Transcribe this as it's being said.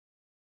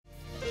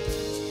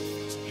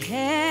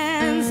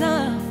Hands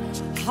up,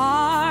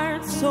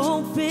 hearts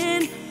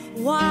open,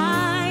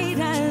 wide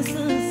as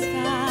the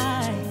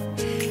sky.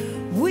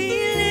 We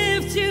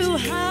lift you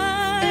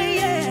high,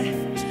 yeah.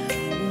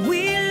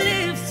 We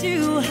lift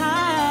you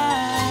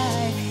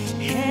high.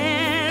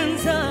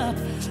 Hands up,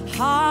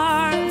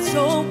 hearts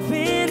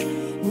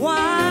open,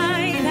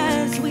 wide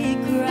as we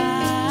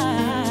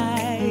cry.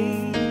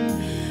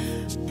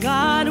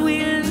 God,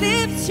 we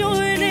lift your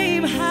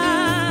name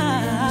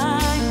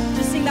high.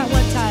 Just sing that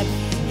one time.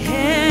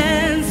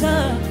 Hands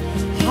up,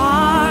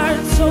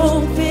 hearts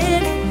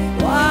open,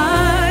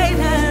 wide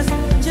as.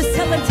 Just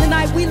tell him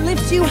tonight, we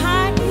lift you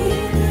high.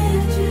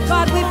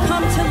 God, we've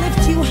come to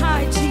lift you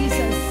high,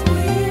 Jesus.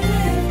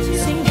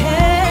 Sing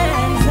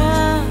hands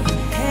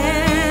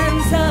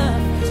up,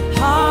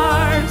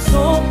 hearts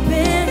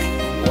open,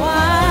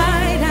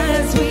 wide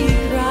as we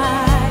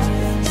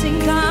cry. Sing,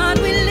 God,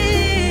 we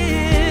lift.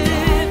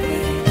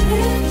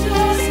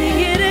 Sing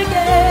it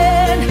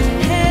again.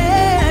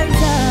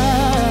 Hands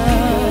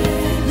up,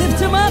 lift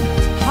them up.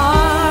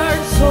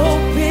 Hearts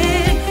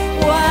open,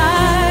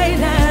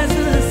 wide as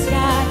the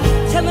sky.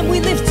 Tell them we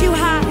lift you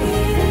high.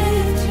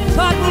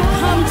 God, we've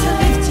come to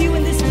lift you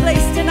in this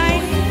place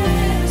tonight.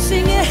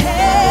 Sing your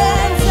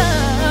hands up.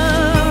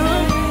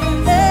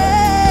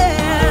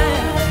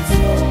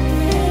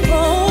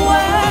 Oh,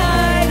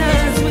 wide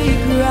as we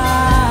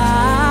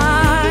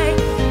cry.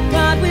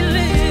 God, we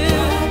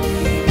lift.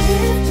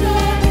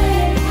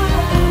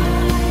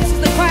 This is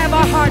the cry of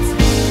our hearts.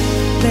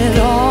 Let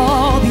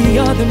all the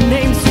other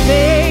names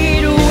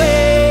fade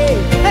away.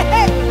 Hey,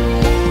 hey.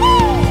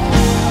 Woo.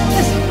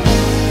 Listen.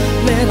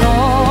 Let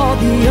all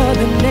the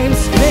other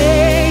names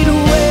fade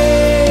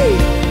away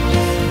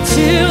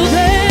till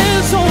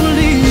there's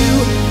only you.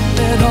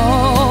 Let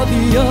all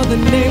the other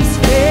names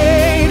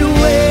fade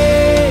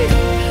away.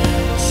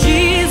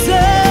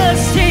 Jesus,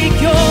 take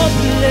your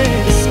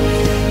place.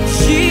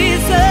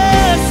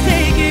 Jesus,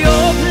 take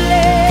your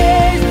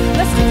place.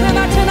 Let's declare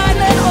that tonight.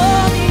 Let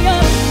all the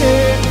other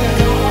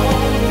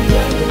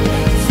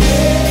names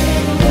fade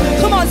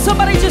away. Come on,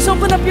 somebody just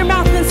open up your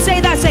mouth and say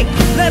that. Say,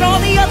 let all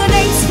the other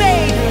names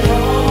fade.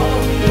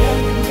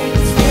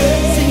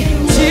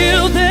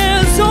 Till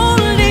there's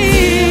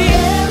only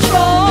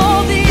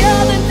all the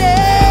other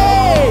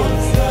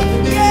names.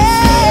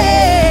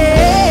 Yeah,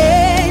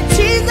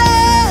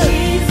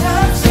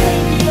 Jesus,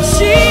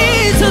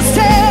 Jesus,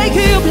 take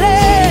your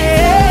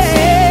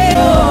place.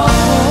 Oh,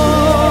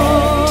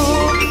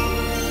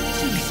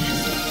 Jesus,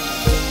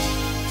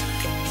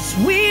 'cause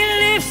we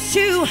lift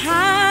you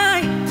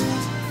high.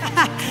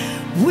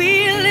 We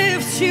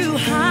lift you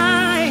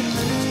high.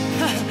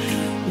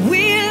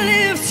 We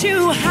lift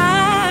you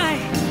high.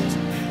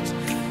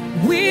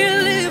 We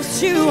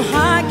lift you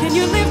high. Can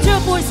you lift your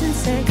voice and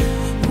say,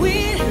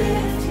 we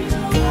lift you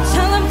high.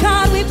 Tell them,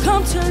 God, we've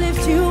come to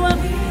lift you up.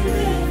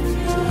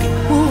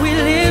 We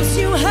lift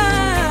you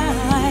high.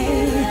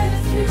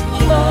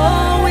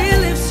 Oh, we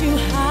lift you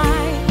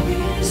high.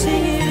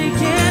 Sing it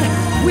again.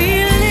 We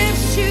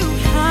lift you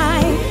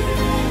high.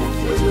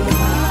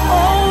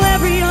 Oh,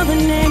 every other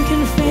name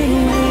can fade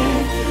away.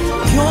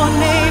 Your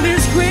name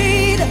is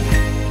great,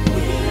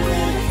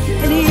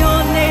 and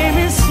your name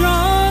is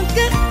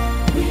stronger.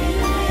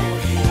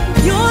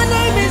 Your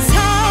name is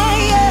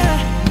higher.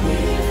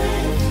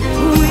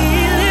 We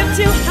lift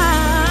you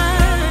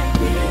high.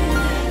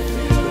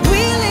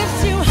 We lift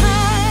you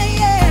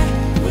higher.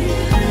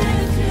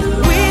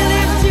 We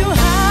lift you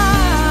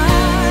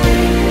high.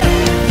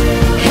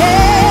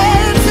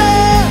 Hands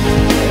up.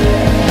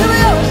 Here we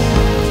go.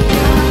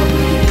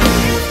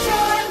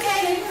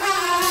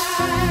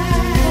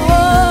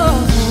 Oh,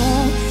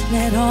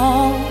 let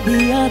all the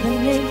other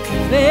names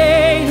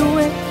fade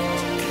away.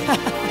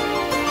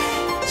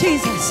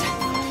 Jesus,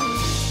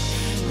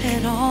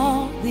 let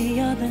all the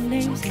other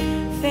names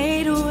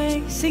fade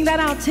away. Sing that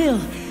out till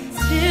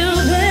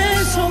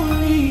there's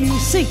only you.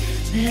 Sing,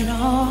 let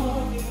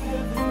all.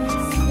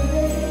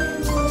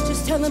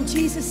 Just tell them,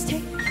 Jesus,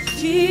 take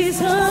your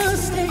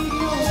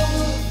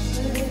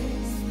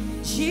place.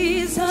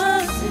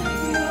 Jesus,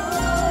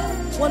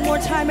 one more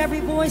time, every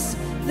voice,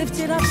 lift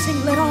it up.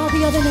 Sing, let all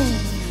the other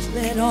names.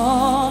 Let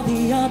all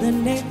the other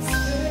names.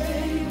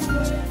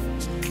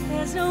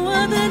 There's no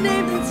other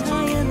name that's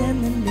higher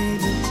than the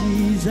name of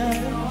Jesus.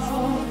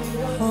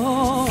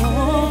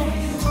 Oh,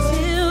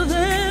 till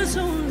there's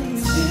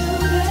only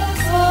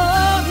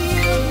all the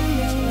other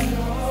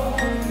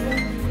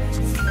names.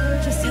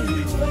 Just tell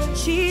me,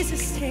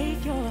 Jesus,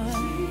 take your.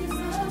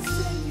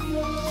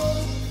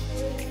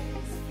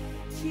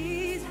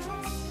 Jesus.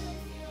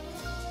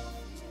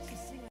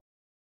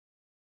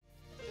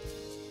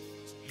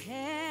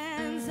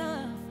 Hands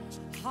up,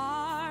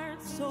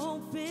 hearts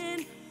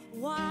open,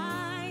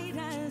 wide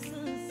as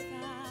the